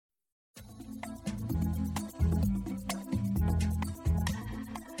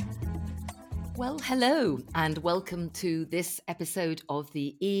Well, hello, and welcome to this episode of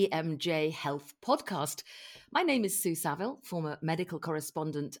the EMJ Health Podcast. My name is Sue Saville, former medical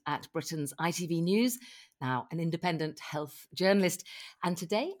correspondent at Britain's ITV News, now an independent health journalist. And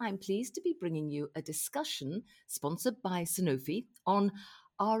today I'm pleased to be bringing you a discussion sponsored by Sanofi on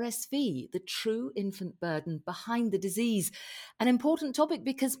RSV, the true infant burden behind the disease. An important topic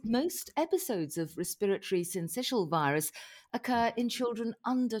because most episodes of respiratory syncytial virus occur in children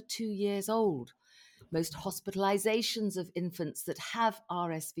under 2 years old. Most hospitalizations of infants that have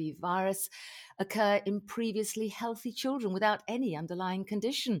RSV virus occur in previously healthy children without any underlying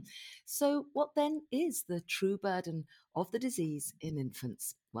condition. So, what then is the true burden of the disease in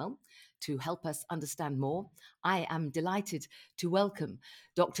infants? Well, to help us understand more, I am delighted to welcome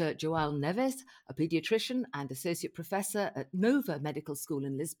Dr. João Neves, a pediatrician and associate professor at Nova Medical School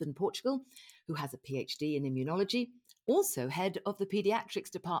in Lisbon, Portugal, who has a Ph.D. in immunology, also head of the Paediatrics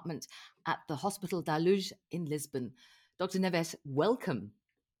Department at the Hospital da Luz in Lisbon. Dr. Neves, welcome.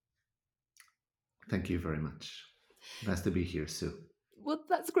 Thank you very much. Nice to be here, Sue. Well,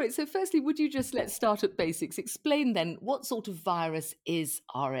 that's great. So firstly, would you just let's start at basics. Explain then what sort of virus is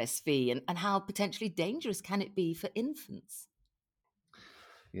RSV and how potentially dangerous can it be for infants?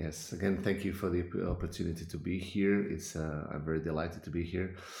 Yes, again, thank you for the opportunity to be here. I'm very delighted to be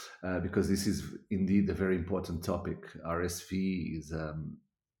here because this is indeed a very important topic. RSV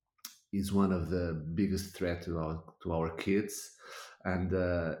is one of the biggest threat to our kids, and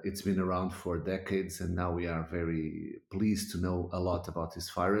it's been around for decades. And now we are very pleased to know a lot about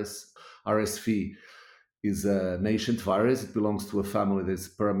this virus. RSV is an ancient virus. It belongs to a family that's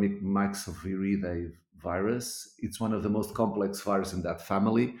Paramyxoviridae virus. It's one of the most complex viruses in that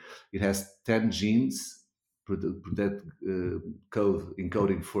family. It has 10 genes that code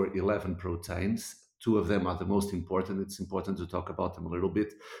encoding for 11 proteins. Two of them are the most important. It's important to talk about them a little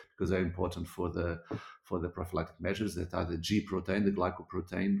bit because they're important for the prophylactic measures that are the G protein, the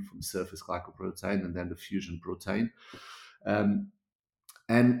glycoprotein from surface glycoprotein, and then the fusion protein.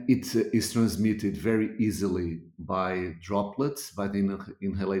 And it is transmitted very easily by droplets, by the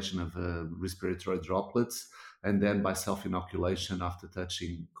inhalation of respiratory droplets, and then by self-inoculation after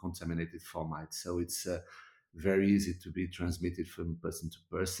touching contaminated fomites. So it's very easy to be transmitted from person to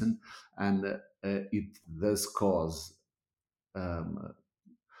person, and it does cause,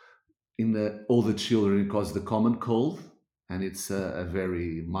 in older children, it causes the common cold, and it's a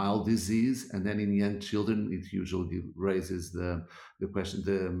very mild disease. And then in young children, it usually raises the question,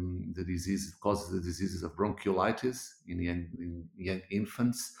 the disease, it causes the diseases of bronchiolitis in young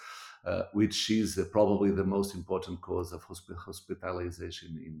infants, which is probably the most important cause of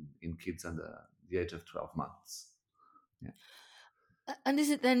hospitalization in kids under the age of 12 months. Yeah. And is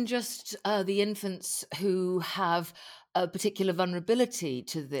it then just the infants who have a particular vulnerability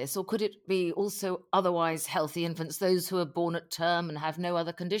to this, or could it be also otherwise healthy infants, those who are born at term and have no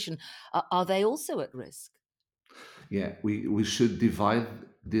other condition? Are they also at risk? Yeah, we should divide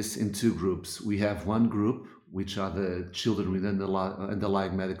this in two groups. We have one group, which are the children with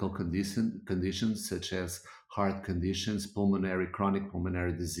underlying medical conditions, such as heart conditions, chronic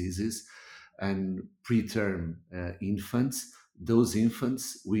pulmonary diseases, and preterm infants. Those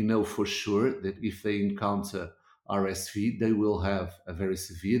infants, we know for sure that if they encounter RSV, they will have a very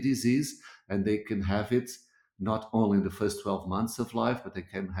severe disease, and they can have it not only in the first 12 months of life, but they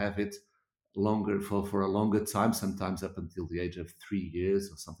can have it longer for a longer time, sometimes up until the age of 3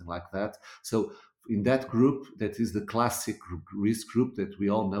 years or something like that. So in that group, that is the classic risk group that we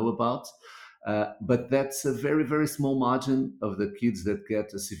all know about. But that's a very, very small margin of the kids that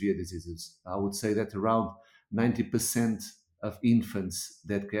get severe diseases. I would say that around 90% of infants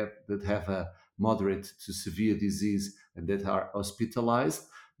that have a moderate to severe disease and that are hospitalized,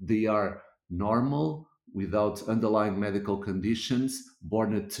 they are normal, without underlying medical conditions,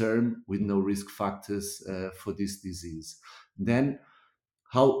 born at term with no risk factors for this disease. Then,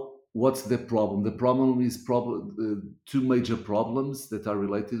 what's the problem? The problem is two major problems that are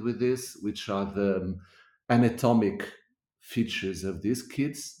related with this, which are the anatomic features of these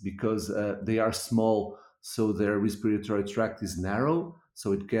kids, because they are small, so their respiratory tract is narrow,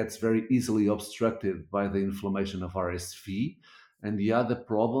 so it gets very easily obstructed by the inflammation of RSV. And the other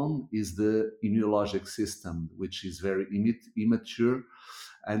problem is the immunologic system, which is very immature.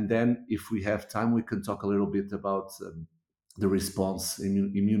 And then, if we have time, we can talk a little bit about the response,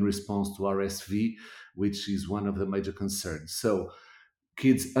 immune response to RSV, which is one of the major concerns. So,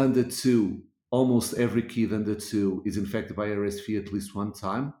 kids under 2, almost every kid under 2 is infected by RSV at least one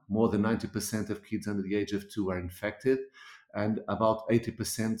time. More than 90% of kids under the age of 2 are infected, and about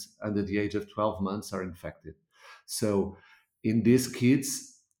 80% under the age of 12 months are infected. So in these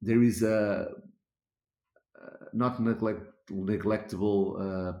kids, there is a not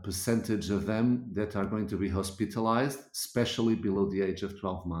neglectable percentage of them that are going to be hospitalized, especially below the age of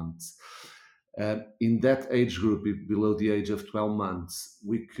 12 months. In that age group, below the age of 12 months,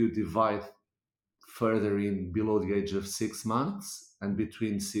 we could divide further in below the age of 6 months and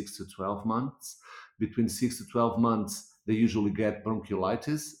between 6 to 12 months. Between 6 to 12 months, they usually get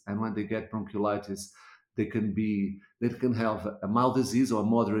bronchiolitis, and when they get bronchiolitis, they can have a mild disease or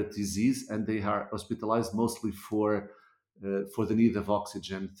moderate disease, and they are hospitalized mostly for the need of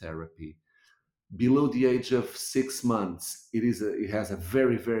oxygen therapy. Below the age of 6 months, it has a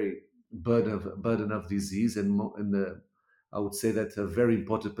very burden of disease, and I would say that a very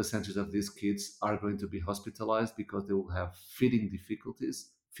important percentage of these kids are going to be hospitalized because they will have feeding difficulties,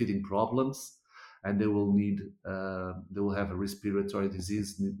 feeding problems, and they will have a respiratory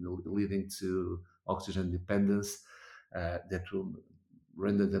disease leading to oxygen dependence that will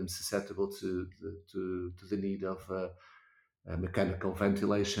render them susceptible to the need of mechanical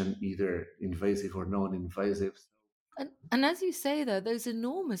ventilation, either invasive or non-invasive. And as you say, though, those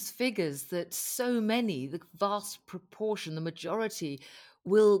enormous figures that so many, the vast proportion, the majority,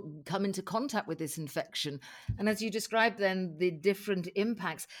 will come into contact with this infection. And as you described, then the different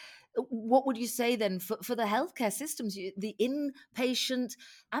impacts. What would you say then for the healthcare systems, the inpatient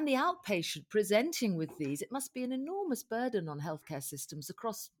and the outpatient presenting with these? It must be an enormous burden on healthcare systems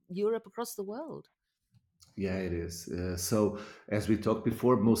across Europe, across the world. Yeah, it is. So, as we talked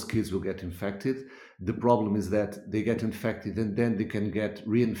before, most kids will get infected. The problem is that they get infected and then they can get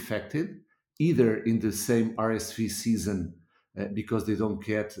reinfected, either in the same RSV season because they don't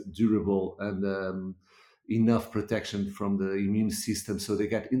get durable and enough protection from the immune system. So they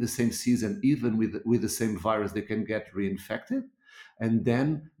get in the same season, even with the same virus, they can get reinfected, and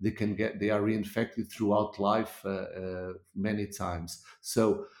then they are reinfected throughout life many times.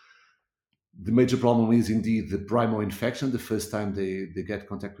 So the major problem is indeed the primal infection, the first time they get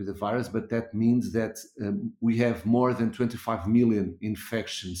contact with the virus, but that means that we have more than 25 million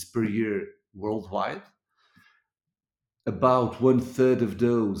infections per year worldwide. About one third of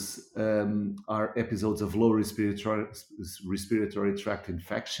those are episodes of low respiratory tract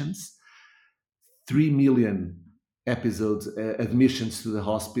infections. 3 million episodes, admissions to the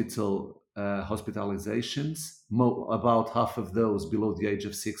hospital, hospitalizations, about half of those below the age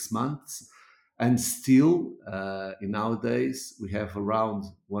of 6 months. And still, in nowadays, we have around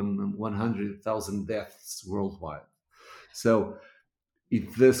 100,000 deaths worldwide. So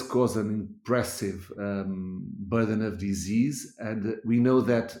it does cause an impressive burden of disease. And we know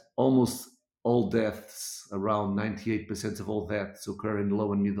that almost all deaths, around 98% of all deaths, occur in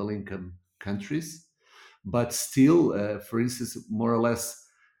low and middle income countries. But still, for instance, more or less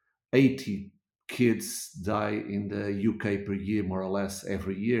 80 kids die in the UK per year, more or less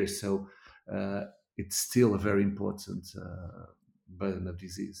every year. So it's still a very important burden of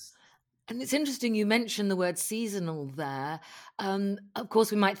disease. And it's interesting you mentioned the word seasonal there. Of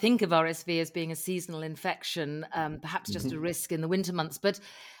course, we might think of RSV as being a seasonal infection, perhaps just a Mhm. risk in the winter months. But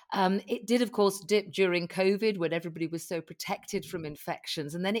it did, of course, dip during COVID when everybody was so protected from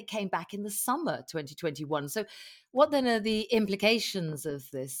infections. And then it came back in the summer 2021. So, what then are the implications of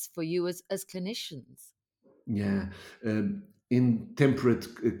this for you as clinicians? Yeah, in temperate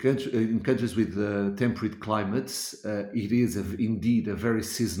in countries with temperate climates, it is indeed a very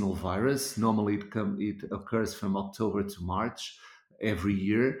seasonal virus. Normally, it occurs from October to March every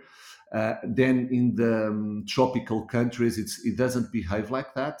year. Then, in the tropical countries, it doesn't behave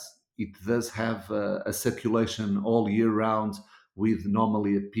like that. It does have a circulation all year round, with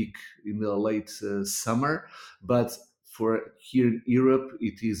normally a peak in the late summer. But for here in Europe,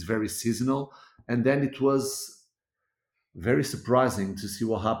 it is very seasonal. And then it was very surprising to see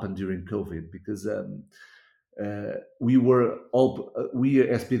what happened during COVID, because we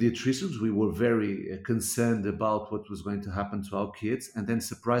as pediatricians, we were very concerned about what was going to happen to our kids. And then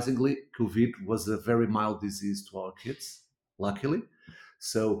surprisingly, COVID was a very mild disease to our kids, luckily.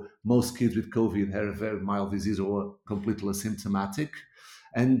 So most kids with COVID had a very mild disease or were completely asymptomatic.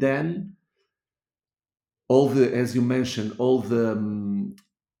 And then all the, as you mentioned, all the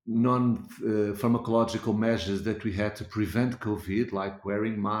non pharmacological measures that we had to prevent COVID, like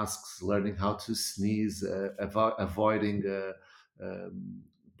wearing masks, learning how to sneeze, avoiding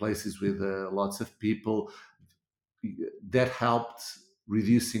places with lots of people, that helped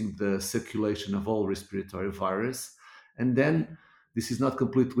reducing the circulation of all respiratory virus. And then this is not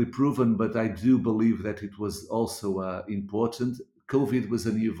completely proven, but I do believe that it was also important. COVID was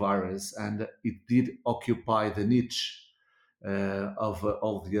a new virus, and it did occupy the niche of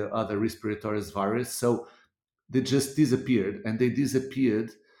all the other respiratory virus. So they just disappeared, and they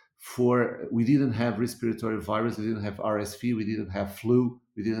disappeared we didn't have respiratory virus, we didn't have RSV, we didn't have flu,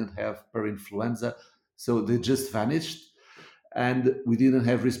 we didn't have influenza, so they just vanished. And we didn't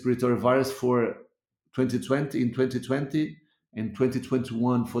have respiratory virus for 2020 and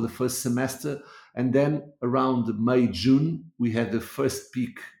 2021 for the first semester. And then around May, June, we had the first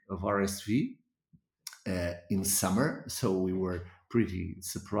peak of RSV in summer. So we were pretty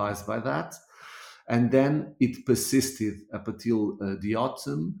surprised by that. And then it persisted up until the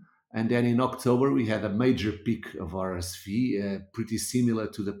autumn. And then in October, we had a major peak of RSV, pretty similar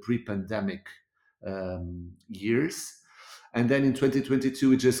to the pre-pandemic years. And then in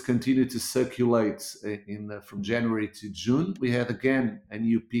 2022, it just continued to circulate from January to June. We had again a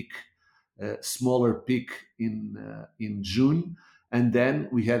new peak, smaller peak in June. And then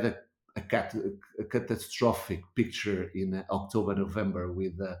we had a catastrophic picture in October, November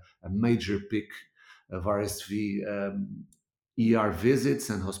with a major peak of RSV ER visits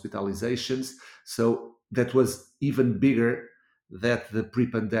and hospitalizations. So that was even bigger than the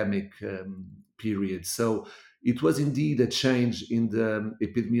pre-pandemic period. So it was indeed a change in the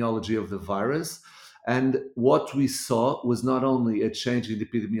epidemiology of the virus. And what we saw was not only a change in the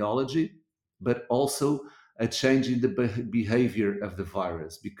epidemiology, but also a change in the behavior of the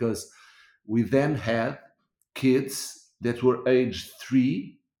virus, because we then had kids that were aged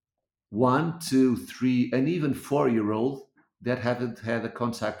 3, 1, 2, 3, and even 4-year-old that hadn't had a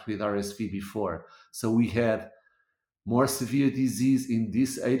contact with RSV before. So we had more severe disease in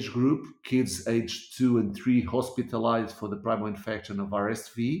this age group, kids aged 2 and 3 hospitalized for the primary infection of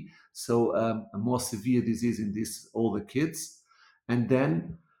RSV. So a more severe disease in these older kids. And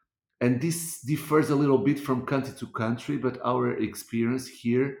this differs a little bit from country to country, but our experience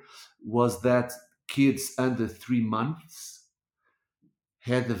here was that kids under 3 months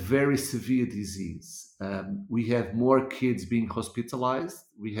had a very severe disease. We had more kids being hospitalized.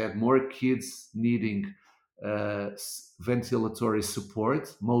 We had more kids needing ventilatory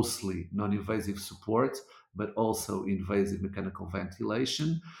support, mostly non-invasive support, but also invasive mechanical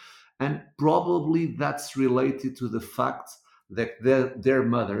ventilation. And probably that's related to the fact that their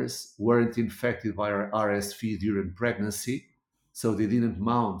mothers weren't infected by RSV during pregnancy, so they didn't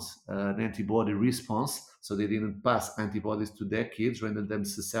mount an antibody response, so they didn't pass antibodies to their kids, rendering them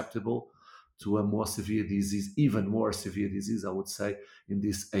susceptible to a more severe disease, even more severe disease, I would say, in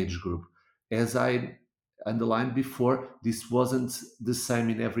this age group. As I underlined before, this wasn't the same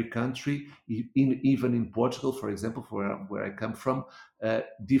in every country. Even in Portugal, for example, where I come from,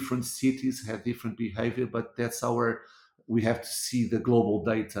 different cities have different behavior, but we have to see the global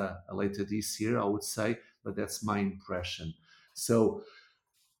data later this year, I would say, but that's my impression. So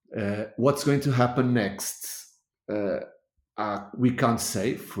what's going to happen next? We can't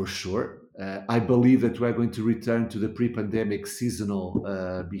say for sure. I believe that we're going to return to the pre-pandemic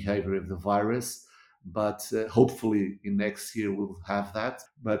seasonal behavior of the virus, but hopefully in next year we'll have that.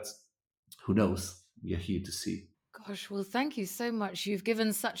 But who knows? We are here to see. Gosh, well, thank you so much. You've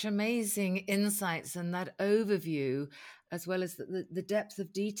given such amazing insights and that overview, as well as the depth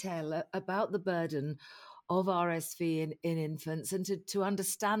of detail about the burden of RSV in infants. And to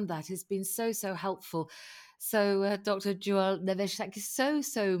understand that has been so, so helpful. So, Dr. João Neves, thank you so,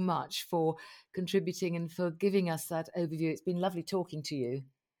 so much for contributing and for giving us that overview. It's been lovely talking to you.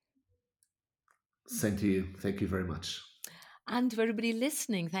 Same to you. Thank you very much. And to everybody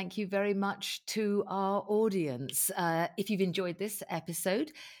listening, thank you very much to our audience. If you've enjoyed this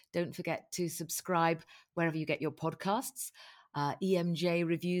episode, don't forget to subscribe wherever you get your podcasts. EMJ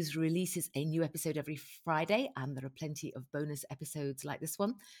Reviews releases a new episode every Friday, and there are plenty of bonus episodes like this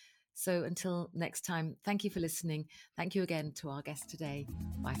one. So until next time, thank you for listening. Thank you again to our guest today.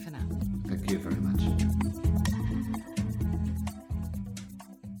 Bye for now. Thank you very much.